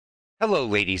Hello,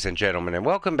 ladies and gentlemen, and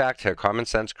welcome back to Common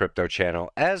Sense Crypto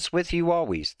channel. As with you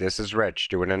always, this is Rich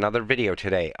doing another video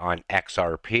today on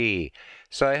XRP.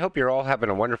 So I hope you're all having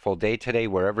a wonderful day today,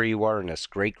 wherever you are in this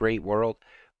great world.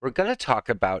 We're going to talk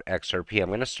about XRP. I'm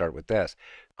going to start with this.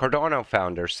 Cardano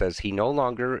founder says he no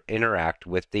longer interact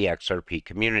with the XRP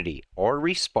community or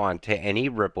respond to any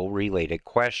Ripple-related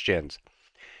questions.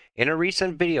 In a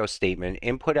recent video statement,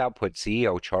 Input-Output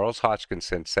CEO Charles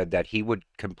Hodgkinson said that he would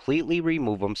completely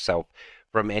remove himself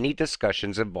from any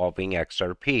discussions involving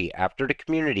XRP after the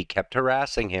community kept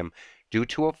harassing him due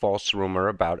to a false rumor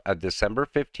about a December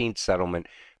 15th settlement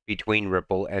between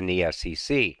Ripple and the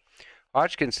SEC.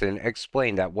 Hodgkinson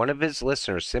explained that one of his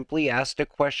listeners simply asked a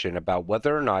question about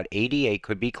whether or not ADA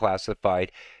could be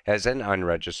classified as an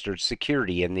unregistered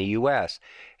security in the U.S.,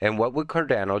 and what would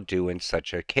Cardano do in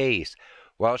such a case.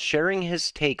 While sharing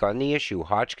his take on the issue,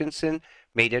 Hodgkinson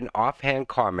made an offhand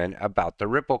comment about the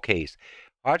Ripple case.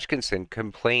 Hodgkinson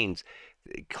claims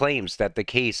that the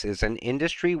case is an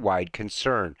industry-wide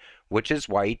concern, which is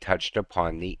why he touched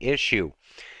upon the issue.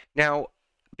 Now,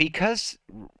 because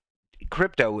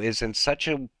crypto is in such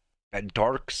a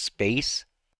dark space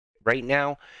right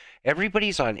now,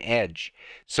 everybody's on edge.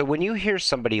 So when you hear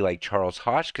somebody like Charles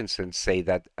Hodgkinson say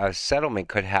that a settlement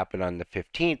could happen on the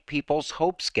 15th, people's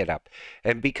hopes get up.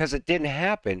 And because it didn't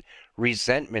happen,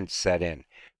 resentment set in.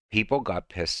 People got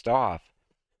pissed off.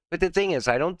 But the thing is,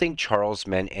 I don't think Charles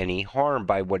meant any harm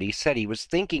by what he said. He was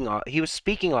speaking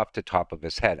off the top of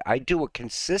his head. I do it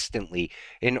consistently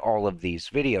in all of these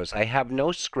videos. I have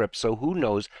no script, so who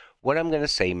knows what I'm going to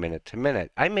say minute to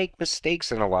minute. I make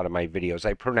mistakes in a lot of my videos.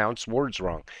 I pronounce words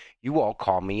wrong. You all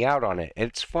call me out on it.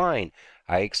 It's fine.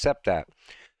 I accept that.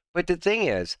 But the thing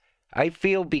is, I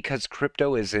feel because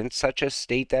crypto is in such a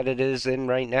state that it is in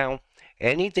right now,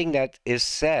 anything that is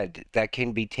said that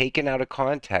can be taken out of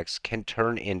context can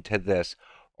turn into this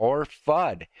or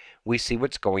FUD. We see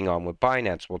what's going on with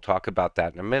Binance. We'll talk about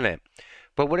that in a minute.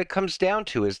 But what it comes down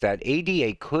to is that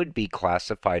ADA could be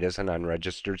classified as an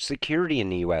unregistered security in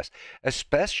the U.S.,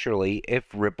 especially if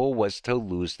Ripple was to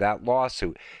lose that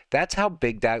lawsuit. That's how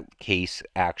big that case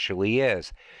actually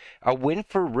is. A win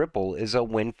for Ripple is a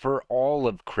win for all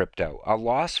of crypto. A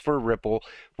loss for Ripple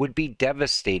would be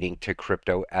devastating to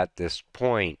crypto at this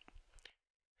point.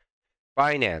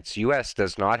 Binance US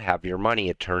does not have your money,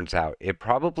 it turns out. It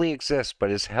probably exists, but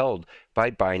is held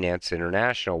by Binance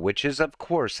International, which is, of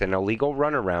course, an illegal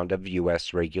runaround of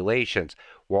US regulations.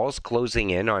 Walls closing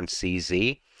in on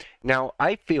CZ. Now,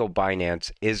 I feel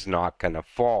Binance is not going to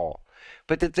fall.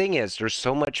 But the thing is, there's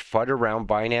so much FUD around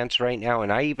Binance right now,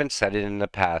 and I even said it in the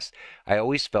past. I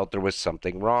always felt there was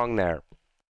something wrong there.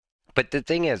 But the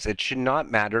thing is, it should not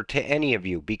matter to any of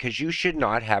you because you should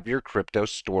not have your crypto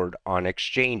stored on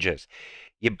exchanges.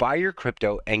 You buy your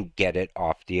crypto and get it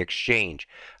off the exchange.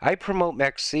 I promote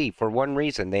MEXC for one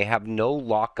reason. They have no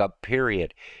lockup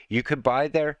period. You could buy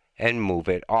there and move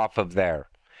it off of there.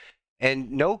 And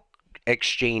no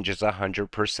exchange is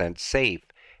 100% safe.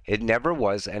 It never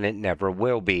was and it never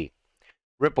will be.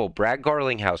 Ripple, Brad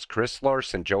Garlinghouse, Chris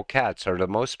Larson, Joe Katz are the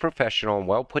most professional and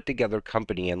well put together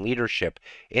company and leadership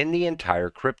in the entire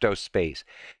crypto space.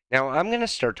 Now, I'm going to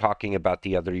start talking about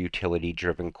the other utility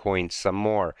driven coins some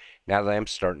more. Now that I'm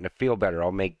starting to feel better,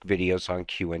 I'll make videos on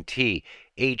QNT,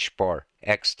 HBAR,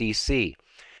 XDC.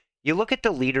 You look at the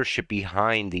leadership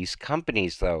behind these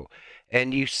companies, though,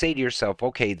 and you say to yourself,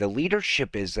 okay, the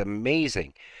leadership is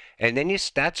amazing. And then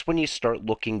that's when you start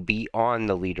looking beyond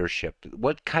the leadership.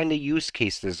 What kind of use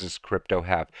case does this crypto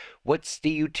have? What's the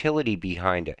utility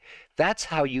behind it? That's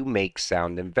how you make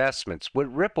sound investments. With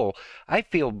Ripple, I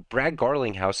feel Brad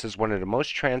Garlinghouse is one of the most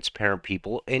transparent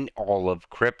people in all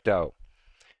of crypto.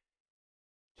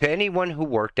 To anyone who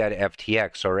worked at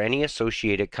FTX or any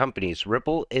associated companies,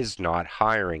 Ripple is not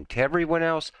hiring. To everyone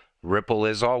else, Ripple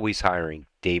is always hiring.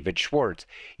 David Schwartz.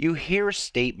 You hear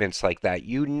statements like that,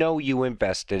 you know you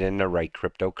invested in the right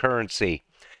cryptocurrency.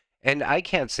 And I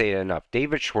can't say it enough.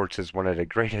 David Schwartz is one of the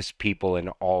greatest people in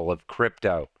all of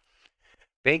crypto.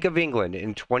 Bank of England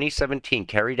in 2017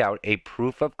 carried out a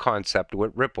proof of concept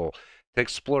with Ripple to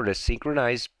explore the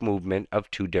synchronized movement of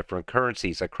two different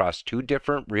currencies across two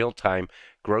different real-time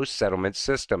gross settlement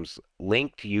systems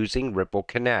linked using Ripple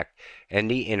Connect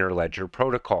and the Interledger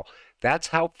protocol. That's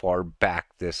how far back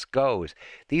this goes.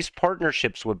 These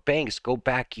partnerships with banks go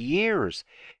back years,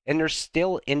 and they're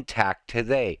still intact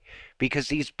today because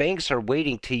these banks are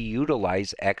waiting to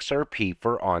utilize XRP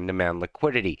for on-demand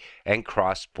liquidity and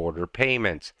cross-border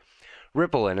payments.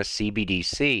 Ripple and a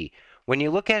CBDC. When you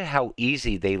look at how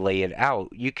easy they lay it out,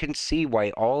 you can see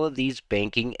why all of these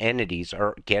banking entities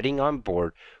are getting on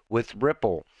board with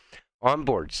Ripple.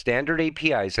 Onboard, standard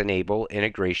APIs enable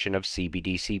integration of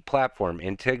CBDC platform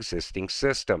into existing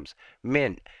systems.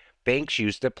 Mint, banks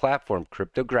use the platform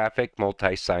cryptographic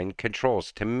multi-sign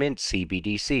controls to mint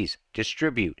CBDCs.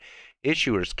 Distribute,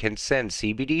 issuers can send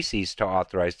CBDCs to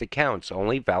authorized accounts.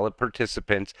 Only valid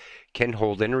participants can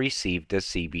hold and receive the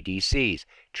CBDCs.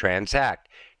 Transact,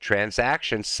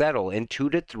 transactions settle in 2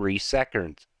 to 3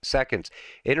 seconds.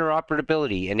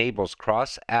 Interoperability enables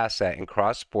cross-asset and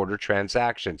cross-border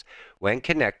transactions when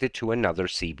connected to another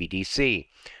CBDC.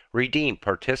 Redeem,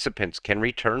 participants can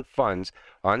return funds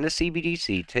on the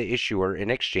CBDC to issuer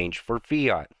in exchange for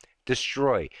fiat.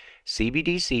 Destroy,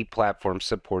 CBDC platform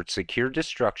supports secure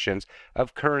destructions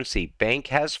of currency. Bank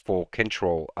has full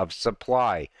control of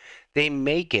supply. They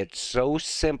make it so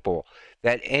simple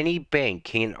that any bank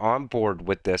can onboard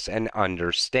with this and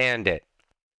understand it.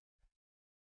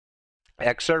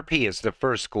 XRP is the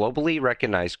first globally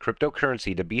recognized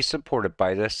cryptocurrency to be supported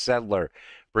by the settler,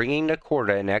 bringing the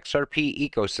Corda and XRP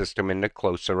ecosystem into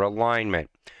closer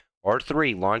alignment.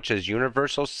 R3 launches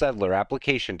Universal Settler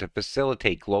application to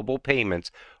facilitate global payments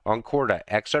on Corda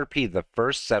XRP, the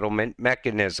first settlement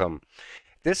mechanism.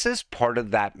 This is part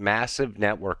of that massive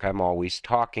network I'm always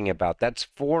talking about that's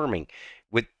forming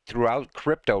throughout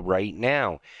crypto right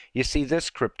now. You see this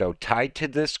crypto tied to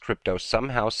this crypto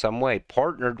somehow, some way,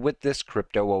 partnered with this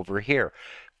crypto over here,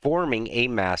 forming a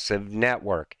massive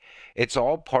network. It's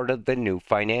all part of the new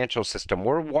financial system.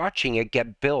 We're watching it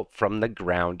get built from the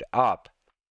ground up.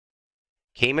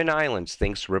 Cayman Islands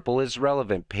thinks Ripple is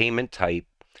relevant payment type.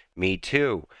 Me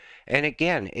too. And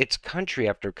again, it's country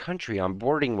after country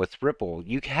onboarding with Ripple.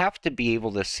 You have to be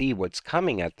able to see what's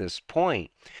coming at this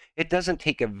point. It doesn't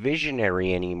take a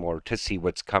visionary anymore to see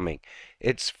what's coming.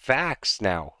 It's facts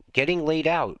now, getting laid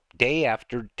out day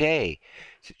after day,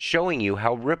 showing you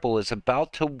how Ripple is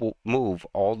about to move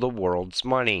all the world's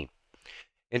money.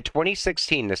 In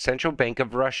 2016, the Central Bank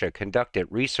of Russia conducted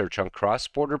research on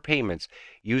cross-border payments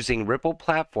using Ripple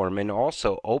platform and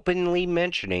also openly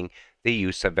mentioning the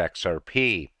use of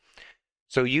XRP.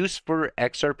 So use for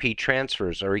XRP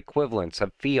transfers are equivalents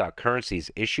of fiat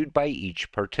currencies issued by each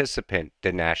participant,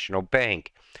 the national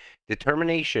bank.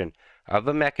 Determination of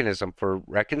a mechanism for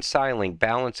reconciling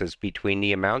balances between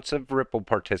the amounts of Ripple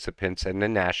participants and the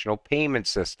national payment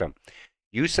system.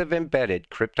 Use of embedded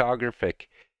cryptographic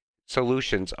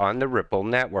solutions on the Ripple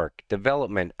network.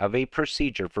 Development of a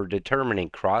procedure for determining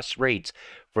cross rates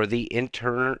for the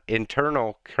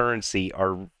internal currency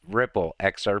or Ripple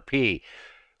XRP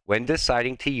when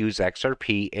deciding to use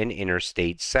XRP in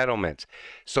interstate settlements.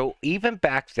 So even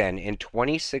back then in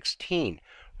 2016,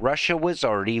 Russia was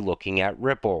already looking at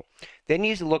Ripple. Then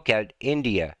you look at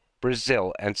India,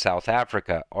 Brazil, and South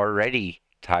Africa already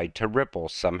tied to Ripple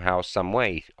somehow, some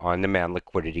way on demand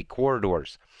liquidity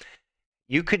corridors.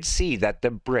 You could see that the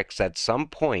BRICS at some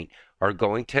point are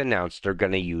going to announce they're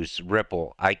going to use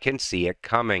Ripple. I can see it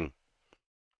coming.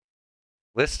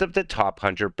 List of the top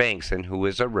 100 banks and who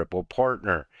is a Ripple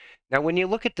partner. Now, when you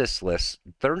look at this list,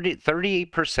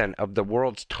 38% of the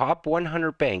world's top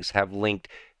 100 banks have linked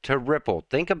to Ripple.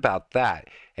 Think about that.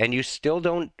 And you still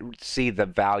don't see the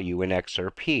value in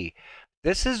XRP.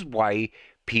 This is why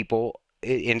people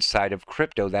inside of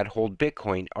crypto that hold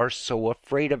Bitcoin are so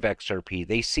afraid of XRP.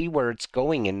 They see where it's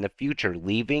going in the future,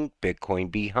 leaving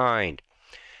Bitcoin behind.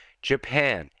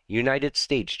 Japan, United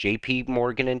States, JP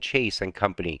Morgan and Chase and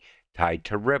Company, tied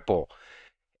to Ripple.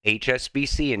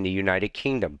 HSBC in the United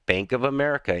Kingdom, Bank of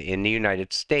America in the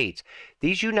United States.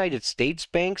 These United States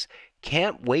banks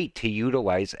can't wait to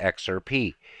utilize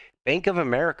XRP. Bank of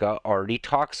America already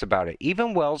talks about it.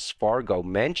 Even Wells Fargo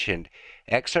mentioned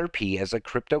XRP as a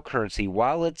cryptocurrency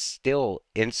while it's still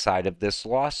inside of this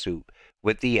lawsuit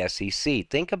with the SEC.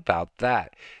 Think about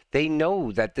that. They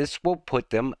know that this will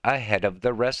put them ahead of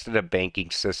the rest of the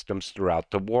banking systems throughout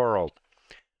the world.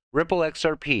 Ripple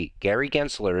XRP, Gary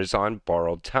Gensler is on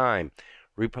borrowed time.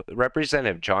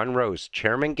 Representative John Rose,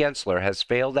 Chairman Gensler, has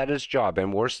failed at his job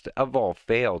and worst of all,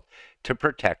 failed to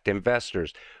protect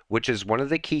investors, which is one of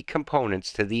the key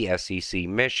components to the SEC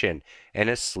mission, and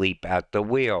asleep at the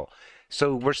wheel.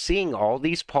 So we're seeing all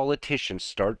these politicians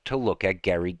start to look at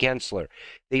Gary Gensler.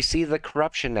 They see the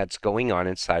corruption that's going on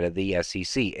inside of the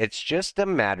SEC. It's just a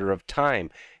matter of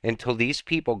time until these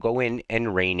people go in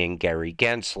and rein in Gary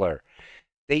Gensler.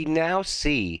 They now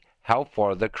see how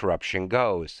far the corruption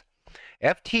goes.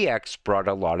 FTX brought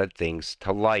a lot of things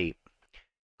to light.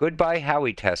 Goodbye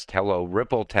Howey test, hello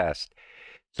Ripple test.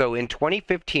 So in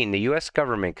 2015, the U.S.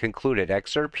 government concluded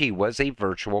XRP was a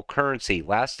virtual currency.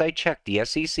 Last I checked, the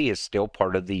SEC is still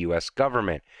part of the U.S.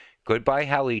 government. Goodbye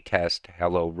Howey test,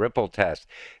 hello Ripple test.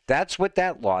 That's what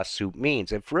that lawsuit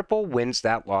means. If Ripple wins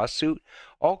that lawsuit,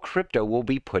 All crypto will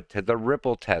be put to the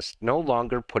Ripple test, no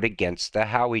longer put against the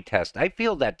Howey test. I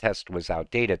feel that test was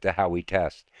outdated, the Howey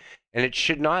test, and it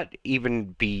should not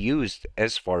even be used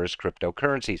as far as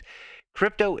cryptocurrencies.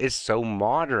 Crypto is so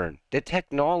modern. The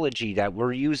technology that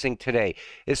we're using today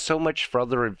is so much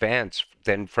further advanced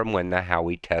than from when the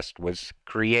Howey test was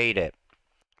created.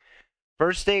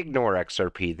 First, they ignore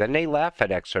XRP, then they laugh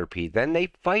at XRP, then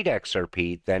they fight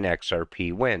XRP, then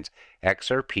XRP wins.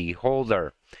 XRP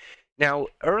holder. Now,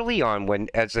 early on, when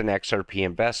as an XRP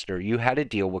investor, you had to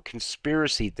deal with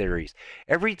conspiracy theories.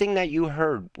 Everything that you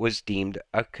heard was deemed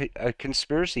a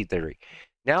conspiracy theory.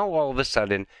 Now, all of a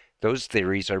sudden, those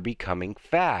theories are becoming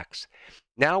facts.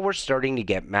 Now we're starting to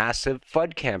get massive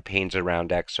FUD campaigns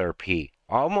around XRP,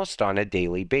 almost on a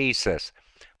daily basis,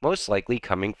 most likely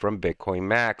coming from Bitcoin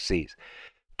maxis.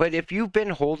 But if you've been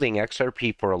holding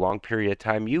XRP for a long period of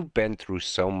time, you've been through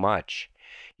so much.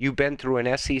 You've been through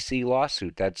an SEC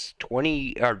lawsuit that's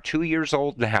 2 years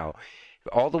old now,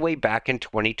 all the way back in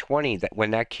 2020, that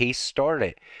when that case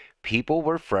started. People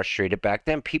were frustrated back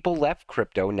then. People left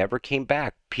crypto, never came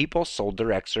back. People sold their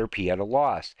XRP at a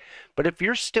loss. But if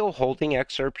you're still holding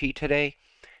XRP today,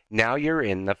 now you're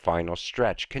in the final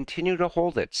stretch. Continue to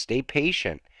hold it. Stay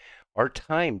patient. Our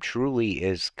time truly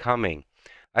is coming.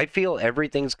 I feel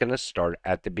everything's going to start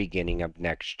at the beginning of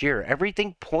next year.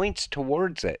 Everything points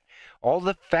towards it. All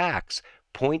the facts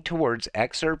point towards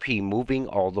XRP moving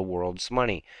all the world's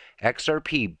money.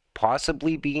 XRP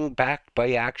possibly being backed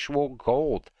by actual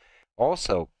gold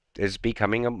also is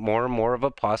becoming more and more of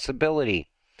a possibility.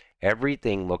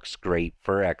 Everything looks great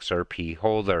for XRP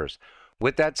holders.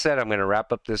 With that said, I'm going to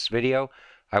wrap up this video.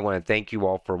 I want to thank you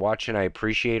all for watching. I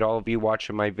appreciate all of you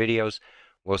watching my videos.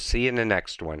 We'll see you in the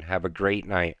next one. Have a great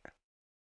night.